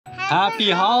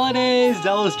Happy holidays,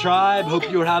 Delos tribe.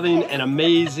 Hope you're having an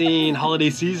amazing holiday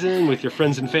season with your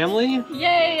friends and family.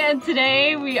 Yay, and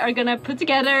today we are gonna put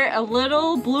together a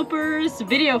little bloopers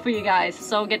video for you guys.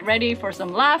 So get ready for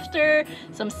some laughter,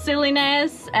 some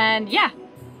silliness, and yeah,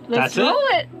 let's roll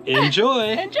it.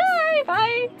 Enjoy. Enjoy,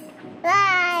 bye.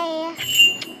 Bye.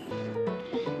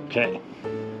 Okay,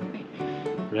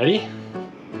 ready?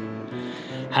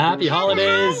 Happy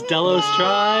holidays, Delos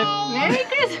tribe. Merry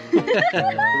Christmas.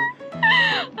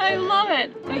 I love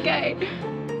it. Okay.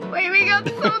 Wait, we got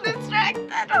so distracted.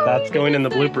 That's going in the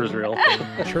bloopers reel.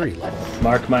 Sure you like it.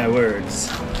 Mark my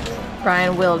words.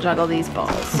 Brian will juggle these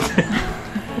balls.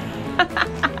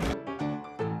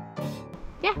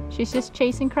 Yeah, she's just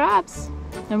chasing crabs.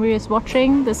 And we're just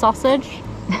watching the sausage.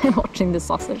 Watching the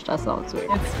sausage, that sounds weird.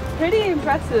 It's pretty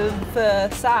impressive, the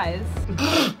size.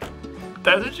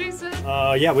 That's what she said?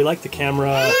 Yeah, we like the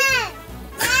camera.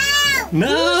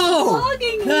 No!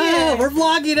 Vlogging No, here. we're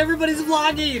vlogging. Everybody's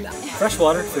vlogging.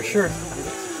 Freshwater for sure.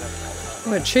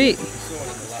 What a treat.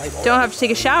 Don't have to take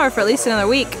a shower for at least another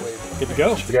week. Good to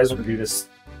go. You guys want to do this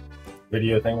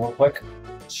video thing real quick?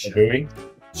 Sure. A movie?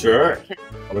 Sure.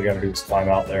 All we gotta do is climb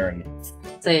out there and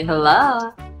Say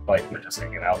hello. like we're just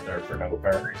hanging out there for no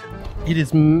apparent reason. It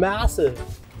is massive.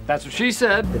 That's what she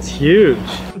said. It's huge.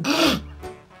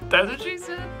 That's what she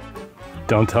said.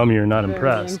 Don't tell me you're not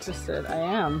impressed. Interested, I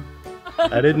am.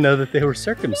 I didn't know that they were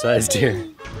circumcised here.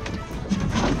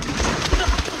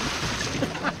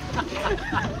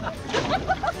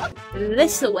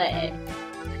 This away.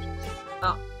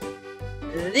 Oh.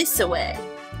 This away.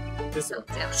 This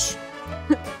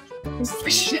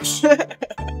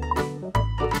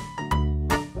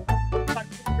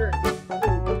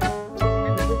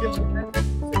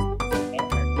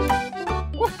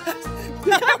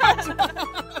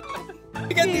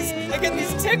I get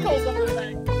these tickles on my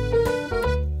leg.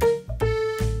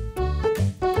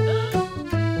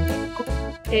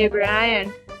 Hey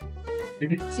Brian.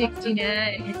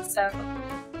 69. So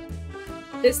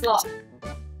this lot.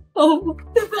 Oh,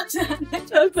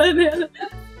 the banana.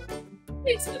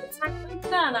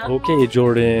 Okay,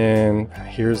 Jordan.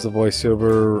 Here's the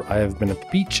voiceover. I have been at the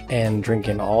beach and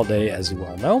drinking all day, as you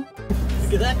all know.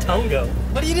 Look at that tongue go.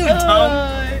 What are you doing,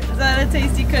 tongue? Is that a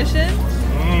tasty cushion?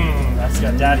 Mmm, that's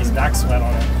got daddy's back sweat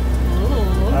on it.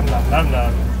 Ooh. Nom nom nom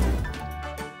nom.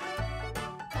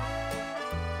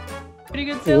 Pretty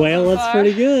good so Well, so that's far.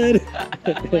 pretty good.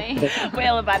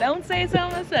 Well, if I don't say so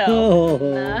myself. Oh.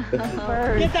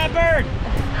 Bird. Get that bird!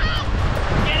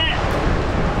 Get it!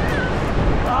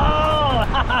 Oh! Ha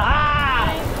ha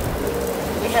ha!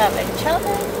 We have each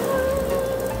other.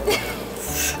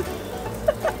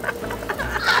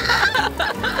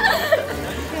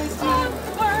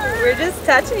 We're just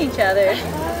touching each other.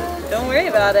 Don't worry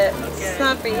about it. It's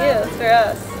not for you, it's for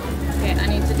us. Okay, I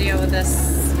need to deal with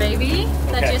this baby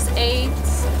that Okay. just ate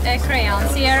a crayon.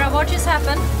 Sierra, what just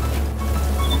happened?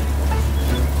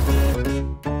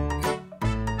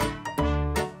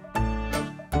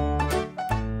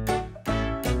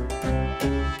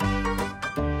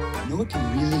 You know what can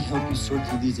really help you sort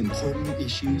through these important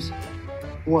issues?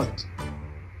 What?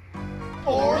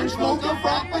 Orange mocha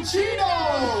frappuccino!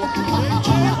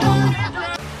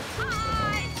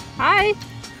 Hi.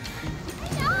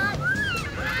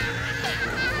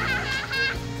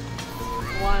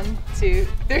 One, two,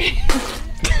 three.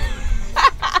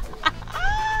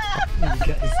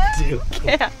 You guys do.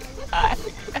 Yeah.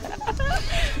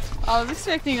 I was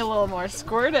expecting a little more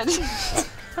squirted.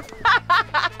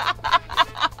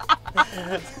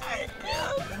 I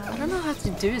don't know how to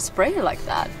do a spray like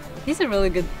that. He's a really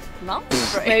good mouth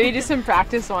spray. Maybe do some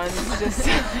practice ones. Just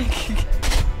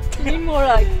like Need more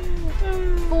like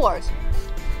force.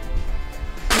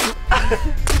 Okay,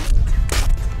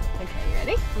 you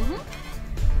ready?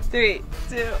 3,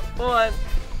 2, 1.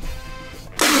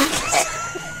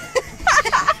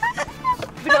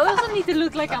 But I also need to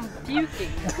look like I'm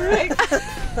puking, right?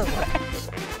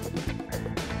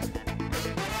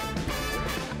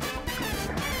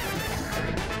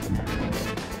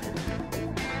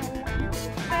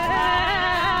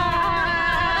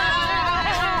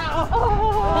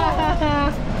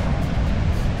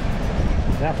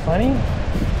 Is that funny?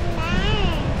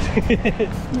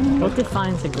 What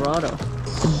defines a grotto?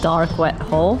 A dark, wet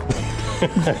hole?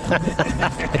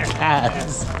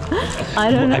 Yes.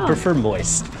 I don't know. I prefer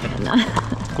moist.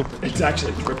 It's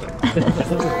actually dripping.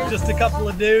 Just a couple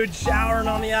of dudes showering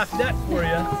on the aft deck for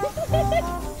you.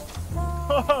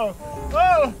 Oh,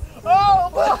 oh,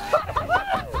 oh!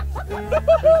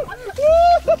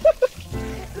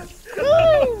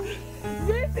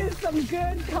 This is some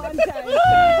good content.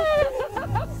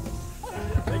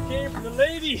 They came from the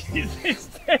ladies.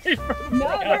 away from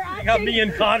No, they're asking. got me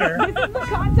and Connor. This is the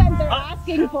content they're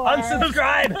asking for.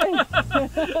 Unsubscribe!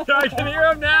 I can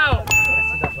hear him now!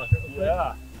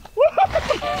 Yeah.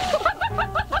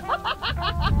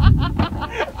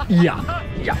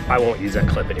 Yeah, I won't use that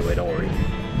clip anyway, don't worry.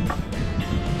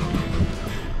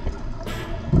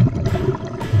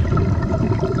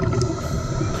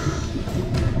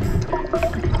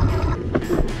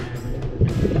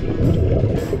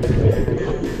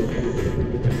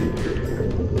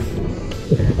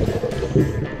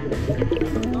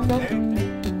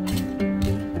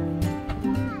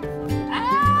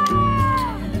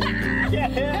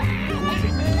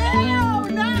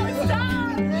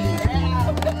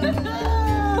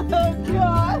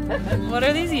 What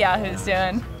are these yahoos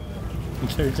doing?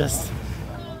 They're just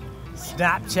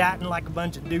Snapchatting like a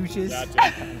bunch of douches.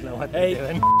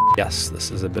 Hey. Yes, this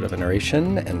is a bit of a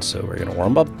narration, and so we're gonna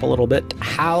warm up a little bit.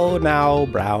 How now,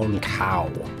 brown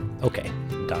cow? Okay,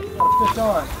 done. What's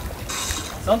on?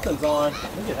 Something's on.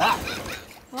 Look at that.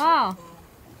 Wow.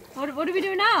 What do we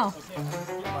do now?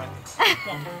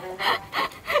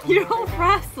 You're all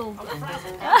frazzled.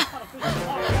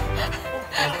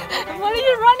 What are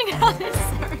you running out this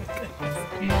circle?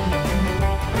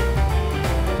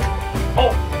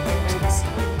 Oh!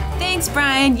 Thanks,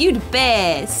 Brian. You the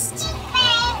best.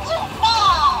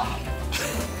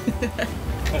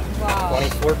 Wow.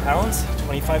 24 pounds?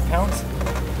 25 pounds?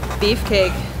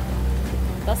 Beefcake.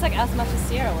 That's like as much as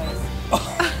Sierra weighs.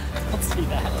 Let's see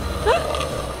that.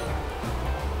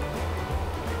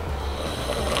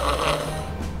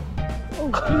 Oh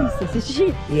Jesus, is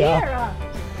she Sierra?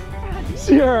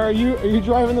 Sierra, are you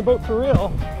driving the boat for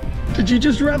real? Did you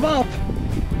just rev up?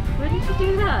 Where did you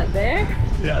do that? There?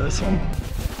 Yeah, this one.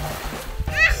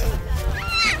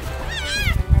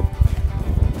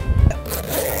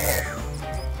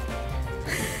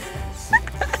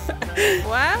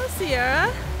 Wow,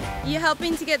 Sierra. You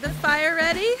helping to get the fire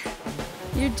ready?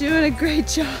 You're doing a great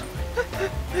job.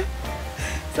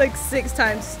 It's like 6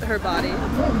 times her body.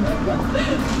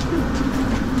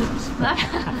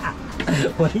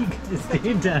 What are you guys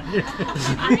doing down here?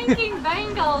 Drinking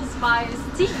Bengal spice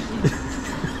tea.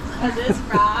 Cause it's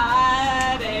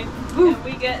Friday and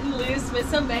we getting loose with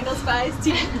some Bengal spice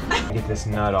tea. Get this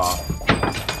nut off.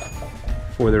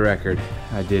 For the record,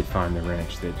 I did find the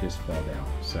wrench that just fell down.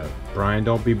 So, Brian,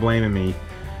 don't be blaming me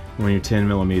when your 10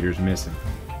 millimeters missing.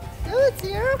 Do it,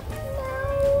 Sierra.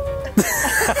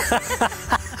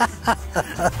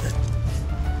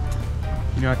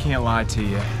 You know, I can't lie to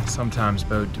you. Sometimes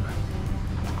boat do it.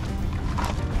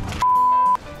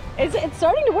 It's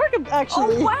starting to work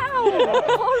actually. Oh wow!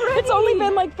 Already? It's only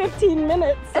been like 15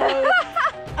 minutes. So.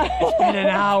 It's been an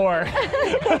hour.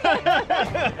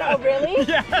 Oh really?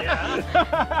 Yeah.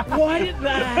 What the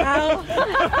hell?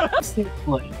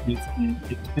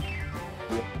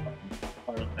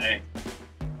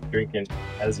 Drinking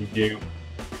as you do.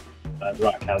 That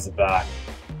rock has it back.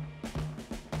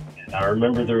 And I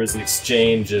remember there was an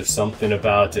exchange of something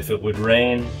about if it would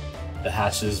rain, the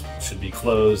hatches should be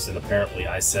closed, and apparently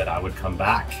I said I would come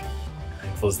back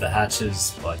and close the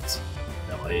hatches, but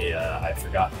really, I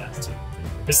forgot that. So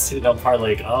we're sitting up part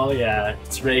like, oh yeah,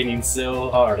 it's raining so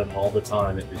hard, and all the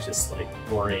time it was just like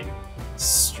pouring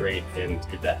straight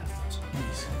into that.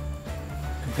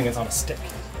 Good thing it's on a stick.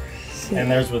 And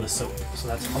there's where the soap is, so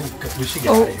that's probably good. We should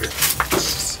get out of here.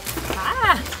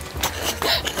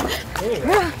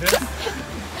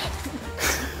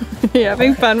 You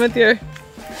having fun with your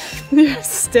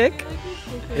stick?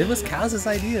 It was Kaz's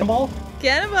idea. Ball.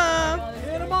 Get him up!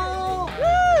 Get 'em all.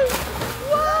 Woo!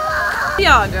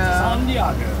 Santiago!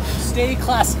 Santiago. Stay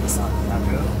classy,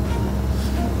 Santiago.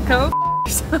 Coke?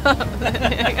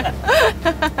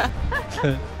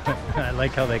 I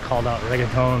like how they called out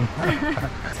reggaeton.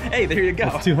 Hey, there you go.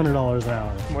 It's $200 an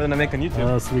hour. More than I make on YouTube.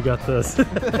 Oh, so we got this.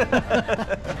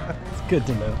 It's good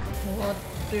to know.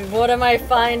 What am I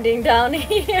finding down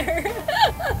here?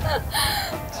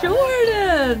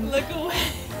 Jordan! Look away.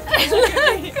 Look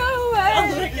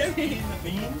away! Look at me. The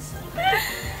beans?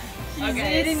 She's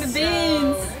eating the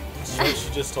beans. She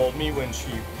just told me when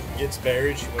she gets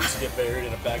buried, she wants to get buried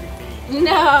in a bag of beans.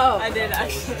 No! I did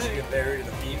She should actually. get buried in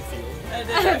a bean field. I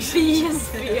did actually. Beans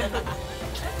field.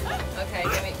 Okay,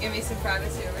 give me some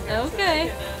privacy over here.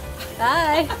 Okay.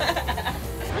 Bye.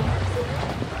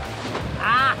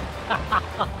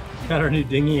 Got our new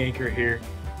dinghy anchor here.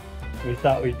 We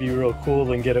thought we'd be real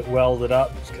cool and get it welded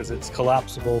up because it's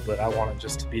collapsible, but I want it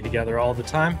just to be together all the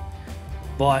time.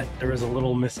 But there was a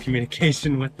little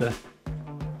miscommunication with the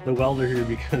welder here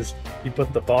because he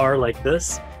put the bar like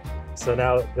this. So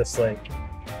now it just like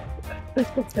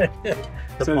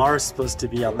The bar's supposed to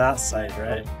be on that side,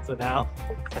 right? So now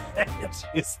it's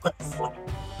useless.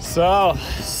 So,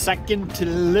 second to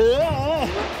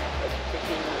last.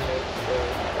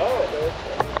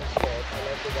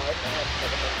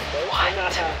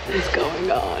 What is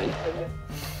going on?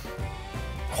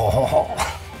 Oh.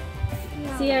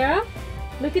 Sierra,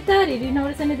 look at Daddy. Do you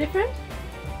notice any different?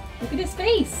 Look at his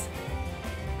face.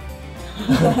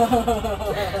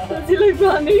 Does he look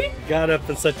funny? Got up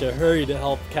in such a hurry to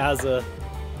help Kaza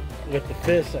with the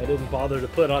fish. I didn't bother to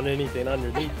put on anything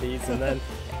underneath these, and then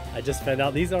I just found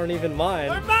out these aren't even mine.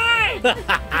 They're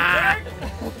mine!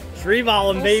 Free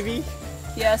ball them, baby.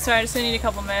 Yeah, sorry, I just need a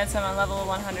couple minutes. I'm on level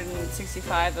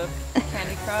 165 of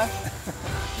Candy Crush.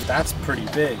 That's pretty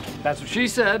big. That's what she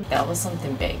said. That was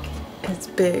something big. It's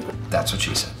big. That's what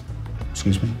she said.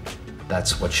 Excuse me?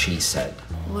 That's what she said.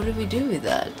 What do we do with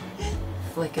that?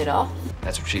 Flick it off?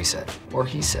 That's what she said. Or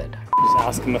he said. Just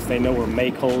ask them if they know where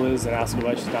Maycole is and ask her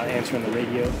why she's not answering the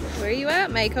radio. Where are you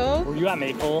at, Maycole? Where you at,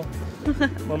 Maycole?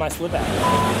 Where my slip at?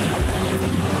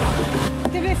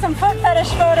 Give me some foot fetish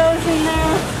photos in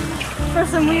there for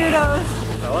some weirdos.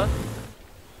 Bella?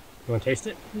 You want to taste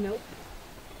it? Nope.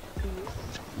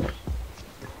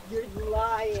 You're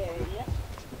lying.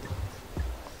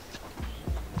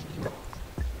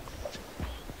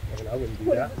 I wouldn't do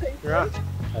that. Yeah.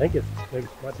 I think it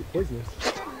might be poisonous.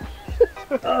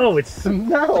 Oh, it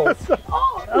smells!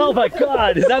 Oh my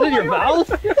god, is that in your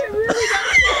mouth?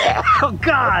 Oh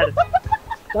god!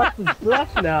 That's his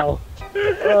breath now.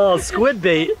 Oh, squid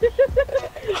bait.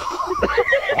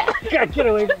 God, get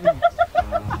away from me.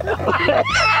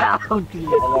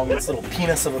 Along this little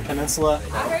penis of a peninsula.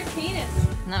 I heard penis.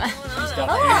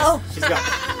 She's got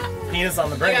penis on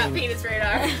the brain. I got penis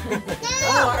radar.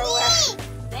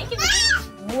 Thank you.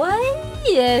 What?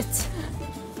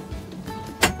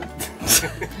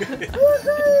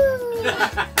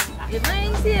 Good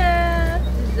morning, Sierra.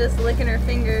 She's just licking her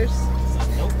fingers.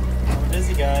 Nope. We're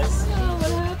busy, guys. Oh,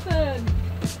 what happened?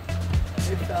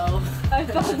 I fell. I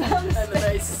fell down the And then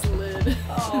I slid.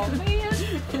 Oh, man.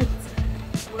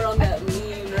 We're on that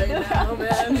lean right now,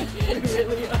 man. We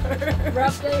really are.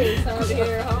 Rough days out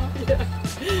here, huh?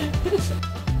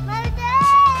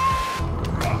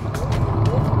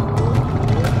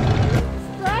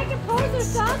 Strike a pose or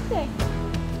something.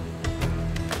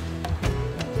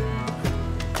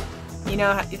 You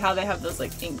know how they have those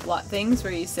like ink blot things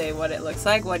where you say what it looks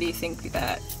like? What do you think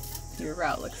that your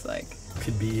route looks like?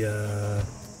 Could be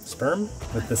sperm,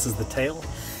 but this is the tail.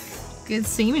 Good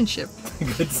seamanship.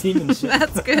 Good seamanship.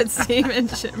 That's good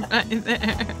seamanship right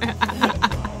there.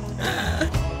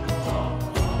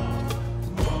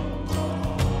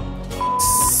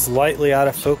 Slightly out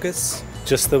of focus,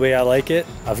 just the way I like it.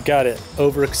 I've got it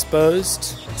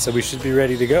overexposed, so we should be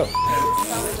ready to go. We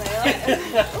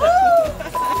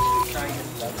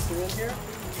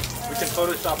can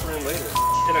Photoshop her in later.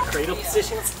 In a cradle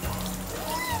position?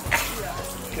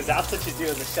 Because that's what you do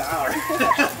in the shower.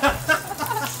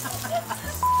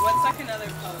 What's like another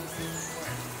pose?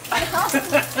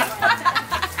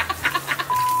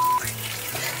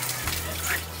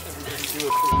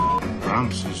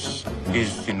 Ramses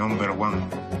is the #1.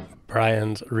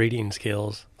 Brian's reading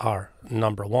skills are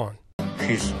 #1.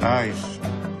 His eyes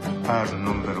are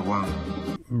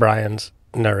 #1. Brian's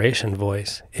narration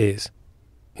voice is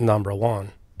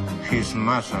 #1. His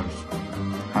muscles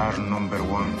are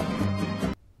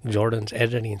 #1. Jordan's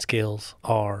editing skills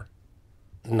are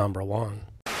 #1.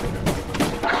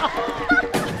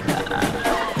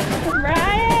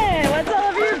 Ryan, what's all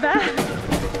over your back?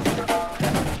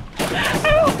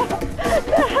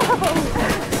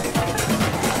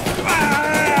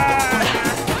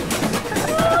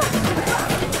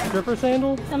 Stripper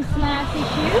sandal? Some snazzy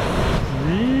shoes.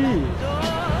 Sweet.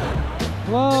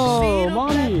 Whoa,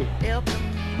 mommy.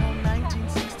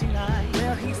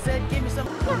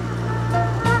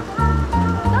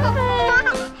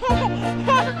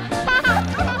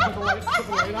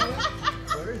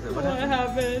 What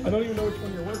happened? I don't even know which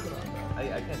one you're working on. I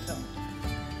can't tell.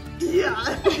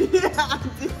 Yeah, yeah,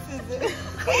 this is it.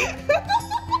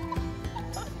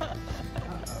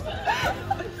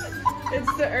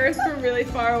 It's the Earth from really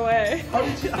far away. How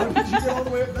did you get all the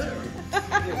way up there?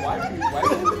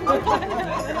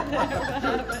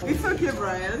 It's okay,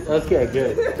 Brian. Okay,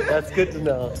 good. That's good to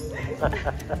know.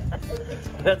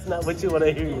 That's not what you want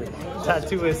to hear your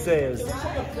tattooist say is,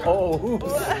 oh,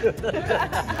 oops.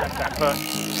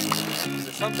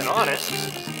 There's something on it.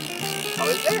 Oh,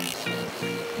 is there?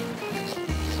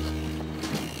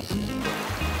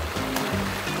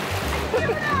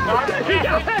 Oh,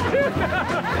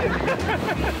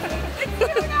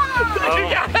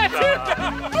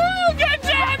 good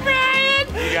job, Brian!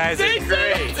 You guys are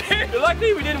great.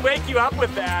 Luckily we didn't wake you up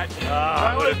with that.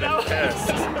 I would have been pissed.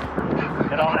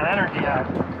 Get all that energy out.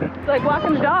 It's like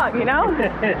walking the dog, you know?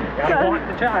 Gotta walk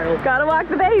the child. Gotta walk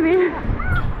the baby.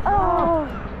 Oh,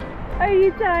 are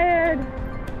you tired?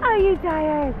 Are you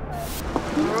tired?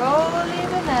 Rolling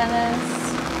bananas.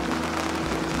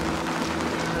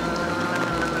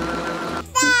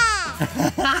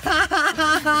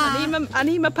 I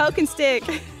need my poking stick.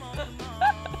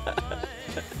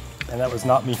 And that was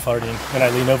not me farting. And I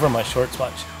lean over, my shorts,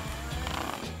 watch.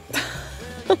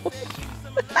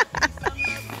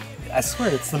 I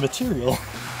swear, it's the material.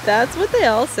 That's what they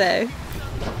all say.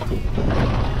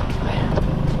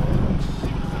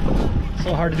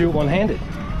 So hard to do it one-handed.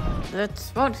 That's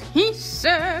what he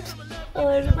said. Oh,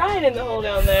 there's a Brian in the hole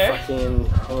down there. Fucking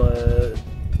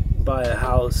buy a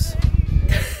house.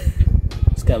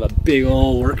 It's got a big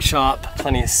old workshop,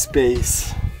 plenty of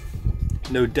space,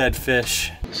 no dead fish.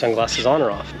 Sunglasses on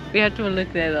or off? We have to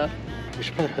look that up. We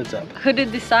should put our hoods up.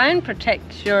 Hooded design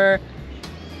protects your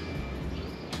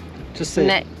Just say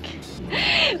neck.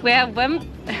 We have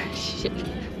shit.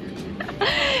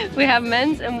 We have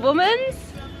men's and women's.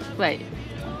 Wait,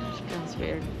 that's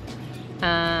weird.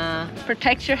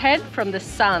 Protects your head from the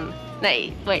sun.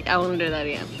 Nay, wait, I want to do that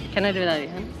again. Can I do that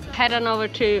again? Head on over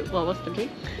to, what was the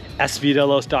link?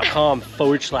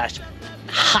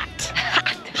 svdelos.com/hot.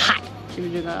 Should we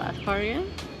do that last part again?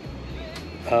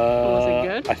 Was it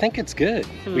good? I think it's good.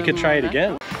 We could try it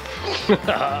again.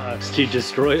 Did you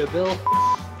destroy it, Bill?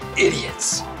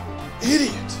 Idiots.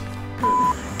 Idiot!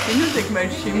 Can you take my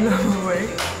shame away?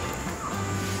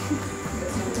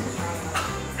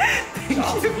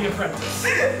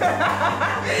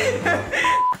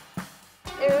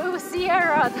 Ew,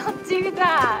 Sierra, don't do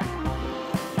that.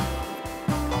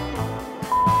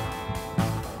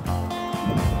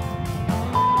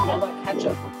 How about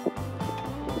ketchup?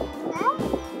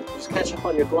 Just ketchup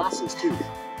on your glasses too.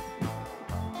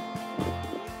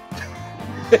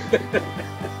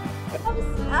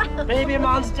 Baby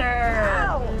monster!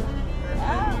 I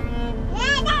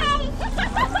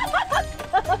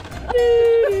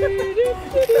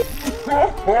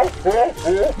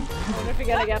wonder if you're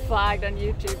gonna get flagged on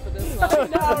YouTube for this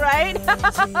one. No, right?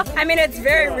 I mean, it's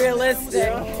very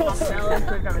realistic. Delos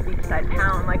lived on a beachside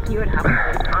town, like he would have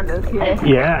condos here.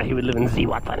 Yeah, he would live in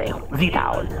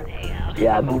Z-Town.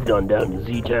 Yeah, I moved on down to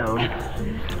Z-Town.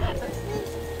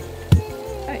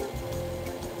 Hey,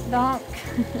 donk.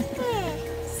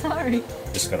 Sorry.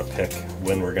 Just gonna pick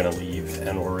when we're gonna leave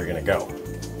and where we're gonna go.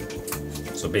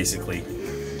 So basically,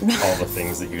 all the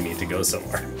things that you need to go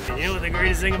somewhere. You know what the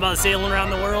greatest thing about sailing around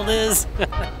the world is?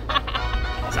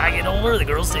 As I get older, the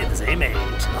girls stay the same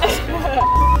age.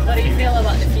 What do you feel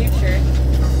about the future?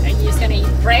 Are you just gonna eat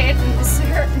bread and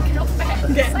dessert and get all fat?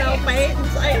 Get no fat and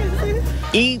sassy.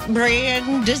 Eat bread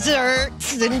and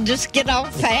desserts and just get all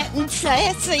fat and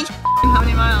sassy. How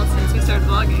many miles since we started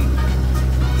vlogging?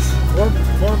 4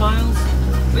 miles?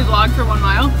 We vlogged for 1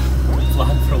 mile.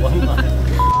 Vlog for 1 mile.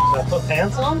 Should I put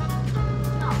pants on?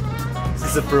 This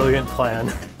is a brilliant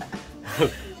plan.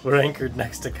 We're anchored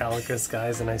next to Calico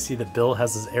Skies and I see that Bill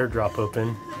has his airdrop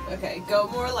open. Okay, go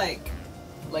more like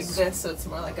this, so it's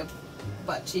more like a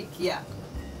butt cheek, yeah.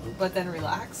 But then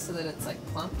relax so that it's like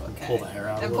plump, okay. Pull the hair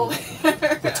out and a pull little the bit.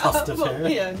 hair The tuft of hair?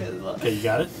 Yeah, okay, you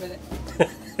got it?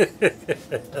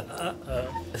 Uh-oh.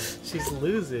 She's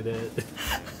losing it.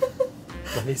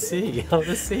 Let me see. I want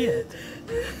to see it.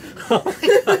 Oh my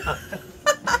god.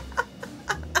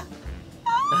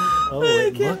 Oh,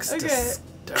 it looks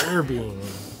disturbing.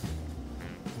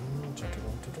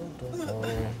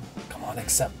 Come on,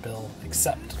 accept, Bill.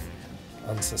 Accept.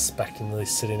 Unsuspectingly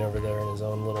sitting over there in his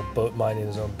own little boat, minding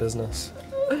his own business.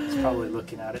 He's probably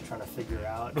looking at it, trying to figure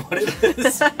out what it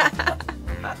is.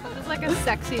 It's like a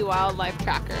sexy wildlife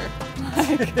tracker.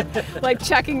 Like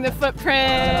checking the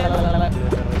footprint.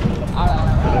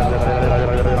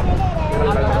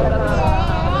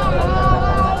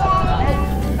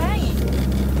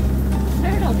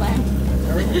 Turtle bang.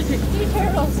 Two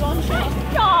turtles, one shot.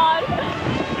 God!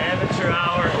 Amateur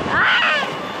hour.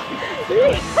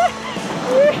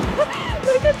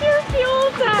 Look at your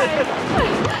fuel tank!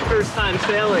 First time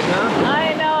sailing, huh?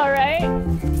 I know, right?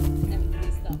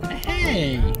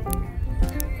 Hey!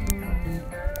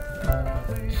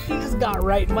 She just got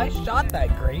right in my shot,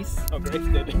 that Grace. Oh, Grace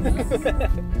did.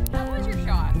 How was your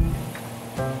shot?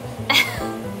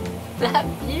 That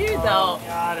view though.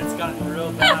 God, it's gotten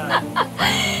real bad.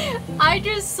 I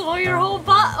just saw your whole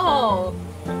butthole.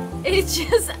 It's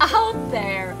just out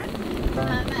there.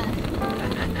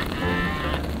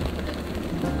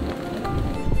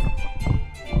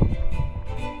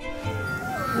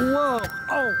 Whoa!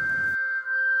 Oh!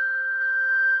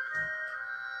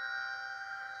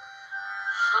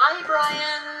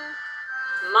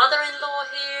 mother-in-law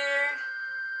here.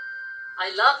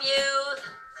 I love you.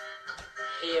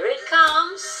 Here it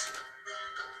comes.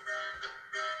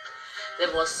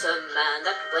 There was a man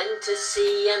that went to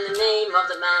sea, and the name of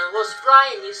the man was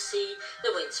Brian, you see.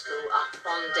 The winds blew up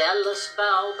on Delos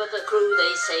bow, but the crew,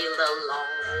 they sailed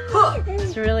along.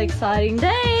 It's a really exciting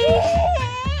day.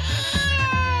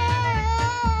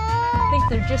 I think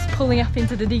they're just pulling up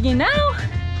into the dinghy now.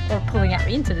 Or pulling out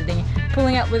into the dinghy.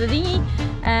 Pulling out with the dinghy.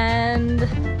 And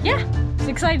yeah, it's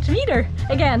excited to meet her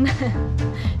again.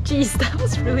 Jeez, that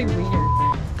was really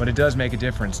weird. But it does make a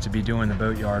difference to be doing the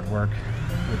boatyard work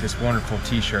with this wonderful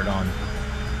t-shirt on.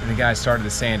 And the guy started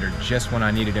the sander just when I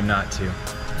needed him not to.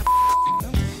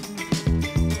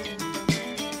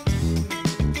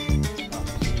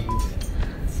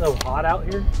 It's so hot out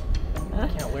here. I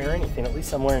can't wear anything. At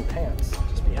least I'm wearing pants.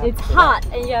 Just be happy It's for hot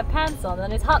that. and you have pants on,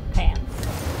 and it's hot pants.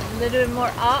 A little bit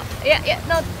more up. Yeah,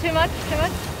 not too much, too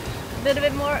much. A little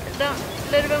bit more down,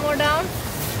 a little bit more down.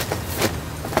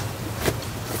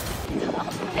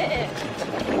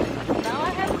 Now I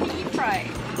have to eat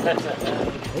right.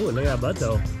 Oh, look at that butt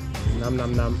though. Nom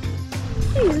nom nom.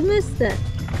 He's missed it.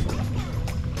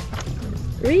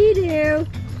 Redo.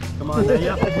 Come on, now you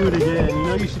have to do it again. You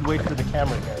know you should wait for the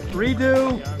camera guy.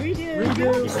 Redo. Redo.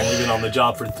 Redo. You've only been on the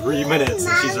job for 3 minutes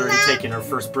and she's already taken her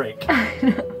first break.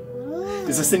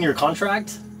 Is this in your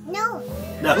contract? No.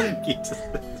 No?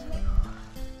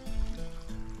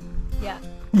 Yeah.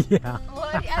 Yeah.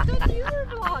 What? I thought you were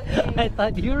vlogging. I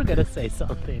thought you were gonna say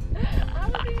something.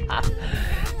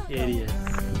 Idiots.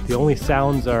 The only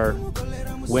sounds are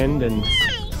wind and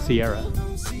Sierra.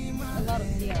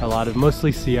 A lot of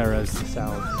mostly Sierra's the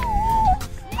sounds.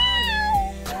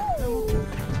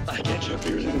 I can't jump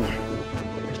here anymore.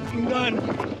 I'm done.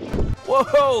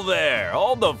 Whoa there!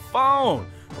 Hold the phone!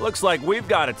 Looks like we've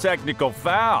got a technical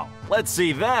foul. Let's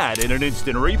see that in an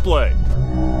instant replay.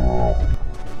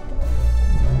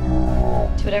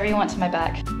 Do whatever you want to my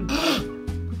back.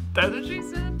 That's what she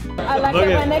said. I like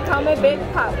it when they call me Big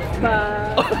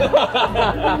Papa.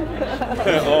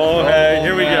 Oh, hey,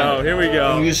 here we go, here we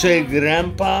go. Can you say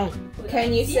grandpa?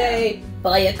 Can you say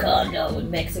Vaya Condo in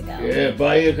Mexico? Yeah,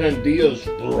 vaya con Dios,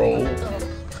 bro.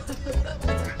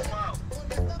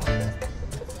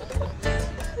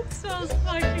 It smells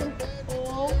fucking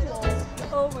awful.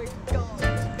 Oh my god.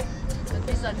 At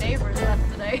least our neighbors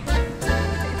left today.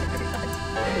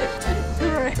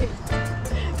 Great.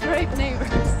 Great neighbors.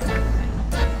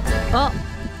 Well,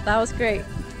 that was great.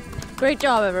 Great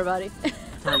job, everybody.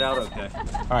 Turned out okay.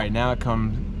 All right, now it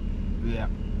comes, yeah.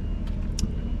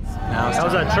 Now it's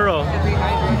How's that churro?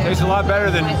 Tastes a lot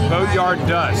better than boatyard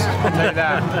dust, I'll tell you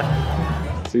that.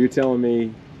 So you're telling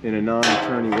me, in a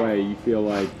non-attorney way, you feel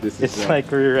like this is It's like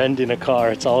rear-ending a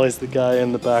car. It's always the guy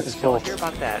in the back. Hear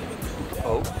about that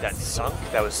boat that sunk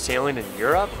that was sailing in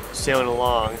Europe, sailing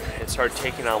along and started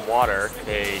taking on water.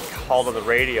 They called on the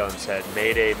radio and said,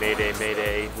 "Mayday, mayday,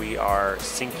 mayday, we are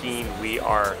sinking, we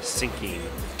are sinking."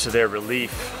 To their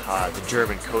relief, the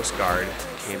German Coast Guard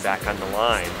came back on the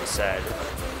line and said,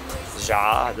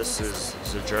 "Ja, this is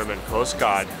the German Coast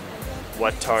Guard.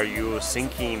 What are you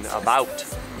sinking about?"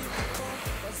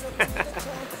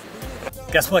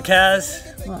 Guess what, Kaz?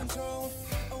 What?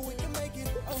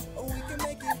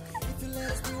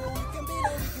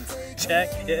 Check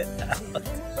it out.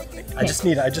 I just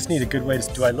need a good way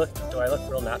to. Do I look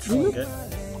real natural and good?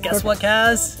 Guess what,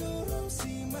 Kaz?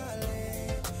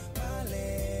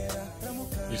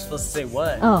 You're supposed to say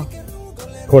what? Oh.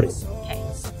 Recording. Okay.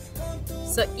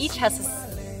 So each has a.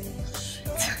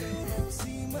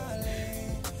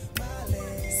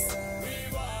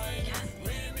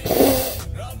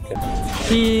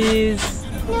 Cheese.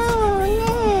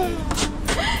 No.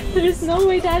 There's no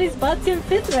way Daddy's butt can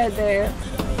fit right there.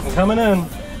 I'm coming in.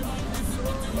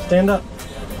 Stand up.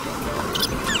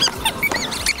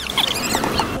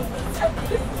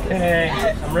 Okay,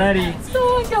 I'm ready. So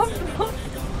uncomfortable.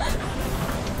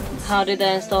 How did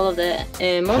the install of the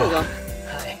Mormor go?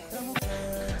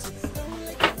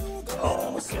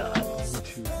 Oh god.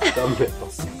 Thumbnail.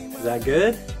 Is that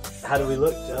good? How do we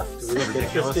look, Jeff? Do we look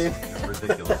interesting?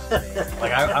 Ridiculous.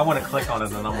 Like I want to click on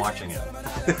it and I'm watching it.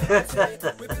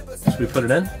 Should we put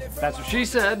it in? That's what she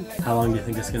said. How long do you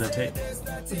think it's gonna take?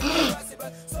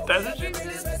 That's what she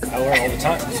said. I wear it all the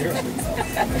time, seriously. I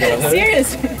got a hood.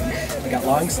 Seriously? I got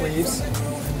long sleeves. I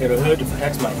got a hood to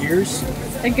protect my ears.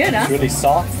 They're good, huh? It's really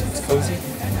soft, it's cozy.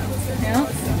 Yeah.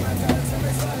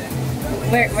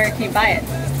 Where can you buy it?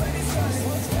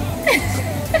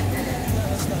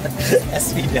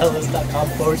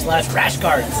 svdelos.com/rash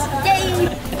guards. Yay!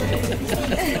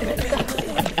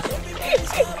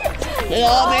 We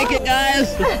all make it, guys.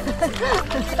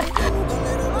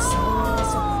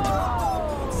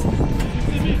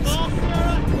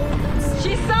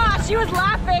 She was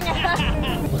laughing.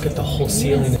 Look at the whole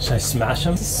ceiling. Should I smash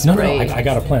them? Spray. No, I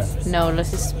got a plan. No,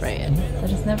 let's just spray it. But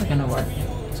it's never gonna work.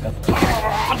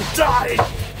 Die!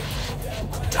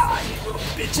 Die, little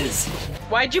bitches!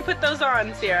 Why'd you put those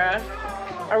on, Sierra?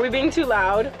 Are we being too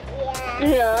loud?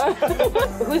 Yeah.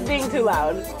 Who's being too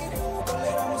loud?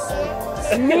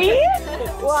 Me?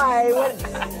 Why? What?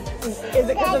 Is it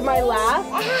because of my laugh?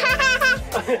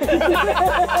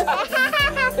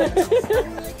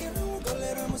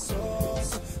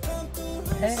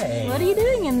 Hey. What are you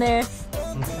doing in there?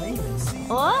 I'm shaving.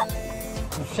 What?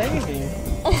 I'm shaving.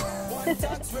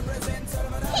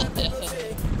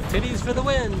 Titties for the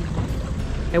win.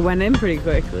 It went in pretty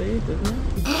quickly, didn't it?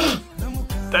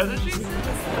 That's what she said.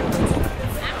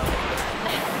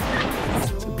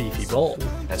 It's a beefy bowl.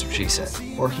 That's what she said.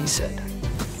 Or he said.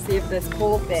 See if this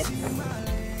pole fits.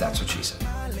 That's what she said.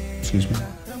 Excuse me?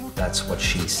 That's what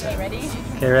she said. Ready?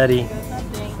 Okay, ready.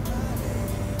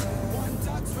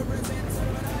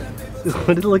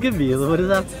 Look at me. What is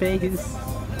that face?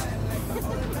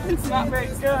 It's not very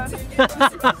good.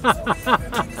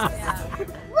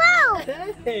 Whoa!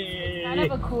 Hey. Kind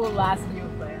of a cool last view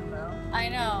plan, though. I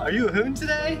know. Are you a hoon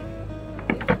today?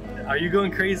 Are you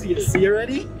going crazy at sea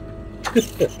already?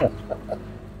 See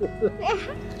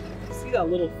that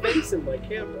little face in my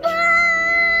camera.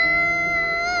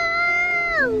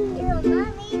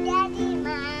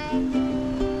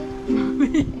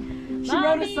 She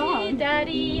wrote a song.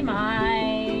 Daddy,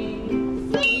 mine.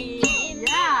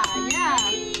 Yeah, yeah.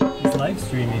 He's live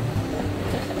streaming.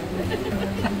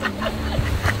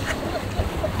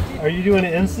 Are you doing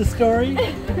an Insta story?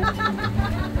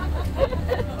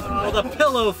 Oh, the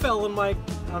pillow fell in my.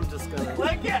 I'm just gonna.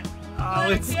 Lick it!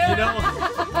 Oh, it's, you know.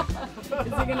 Is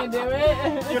he gonna do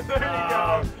it? There you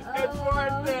go. It's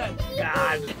worth it.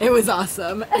 God. It was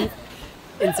awesome.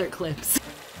 Insert clips.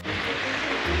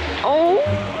 Oh!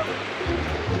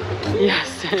 Yes,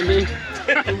 Sandy.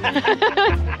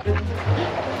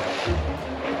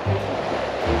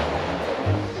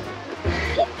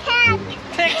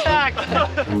 TikTok!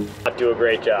 Do a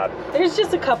great job. There's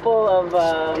just a couple of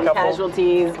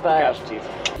casualties, but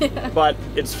But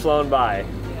it's flown by.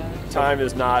 Time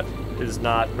is not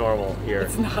normal here.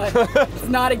 it's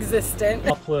not existent.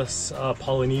 Topless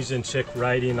Polynesian chick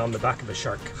riding on the back of a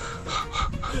shark.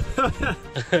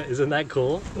 Isn't that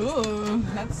cool? Ooh,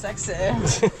 that's sexy.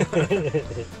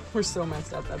 We're so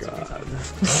messed up.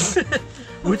 That's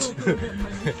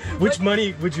Which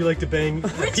money would you like to bang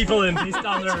people in based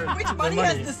on their Which money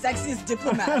has the sexiest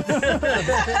diplomat?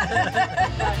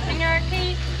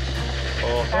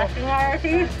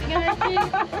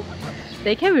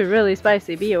 They can be really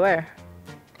spicy, be aware.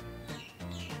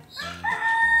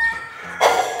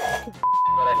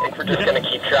 But I think we're just going to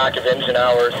keep track of engine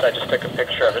hours. I just took a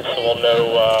picture of it so we'll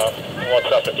know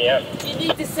what's up at the end. You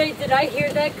need to say, did I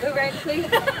hear that correctly?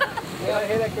 Did I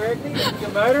hear that correctly? You're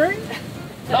motoring?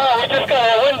 Oh, we just got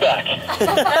our wind back.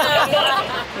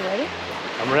 You ready?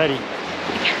 I'm ready.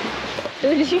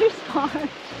 Did you start?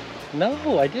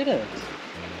 No, I didn't.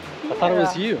 I thought it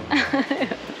was you.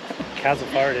 Kazza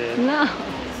farted. No.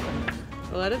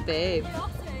 What a babe.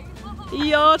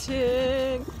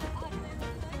 Yachting.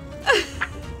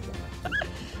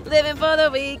 Living for the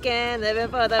weekend,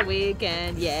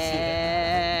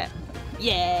 yeah.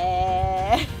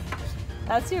 Yeah.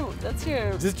 That's your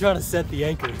Just trying to set the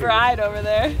anchor here. bride over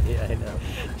there. Yeah, I know.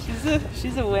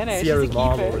 She's a winner. Sierra's She's a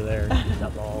mom keeper. over there.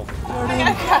 That ball. I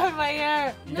got crab in my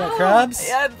hair. You got crabs?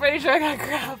 Yeah, I'm pretty sure I got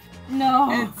crab. No.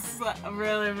 It's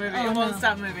really moving. Oh, it won't no.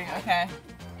 stop moving. Okay.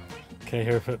 Okay,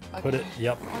 here, put it.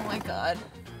 Yep. Oh my god.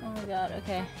 Oh my god,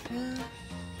 okay.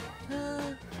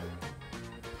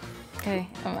 Okay,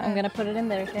 I'm gonna put it in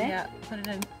there, okay? Yeah, put it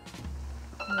in.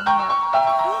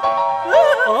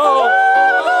 Oh!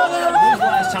 When's the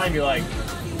last time you like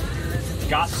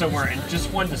got somewhere and just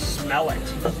wanted to smell it?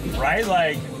 Right?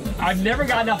 Like, I've never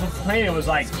gotten off a plane and was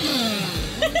like,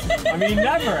 I mean,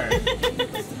 never.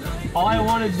 All I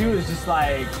want to do is just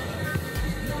like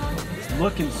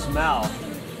look and smell.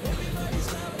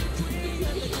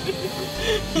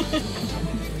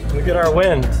 Look at our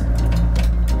wind.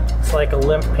 It's like a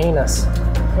limp penis.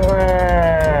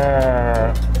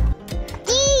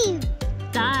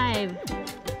 Dive.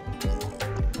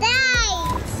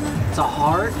 It's a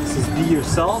heart. This is be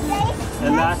yourself,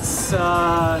 and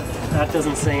that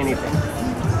doesn't say anything.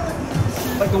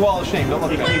 Like the wall of shame. Don't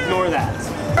look at it. Ignore that.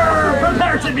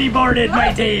 Prepare to be boarded,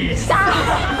 mateys.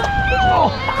 Oh,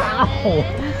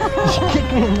 she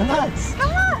kicked me in the nuts.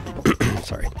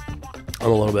 Sorry,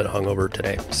 I'm a little bit hungover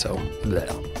today, so bleh.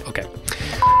 Okay.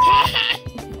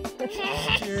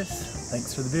 Cheers.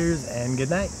 Thanks for the beers and good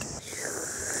night.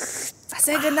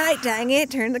 said good night, dang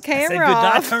it. Turn the I said camera good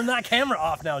night. off. Turn that camera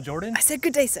off now, Jordan. I said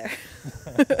good day, sir.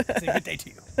 I said good day to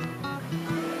you.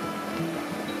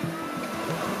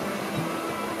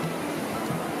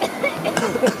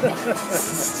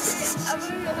 I'm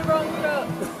moving on the wrong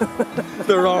throat.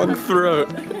 The wrong throat.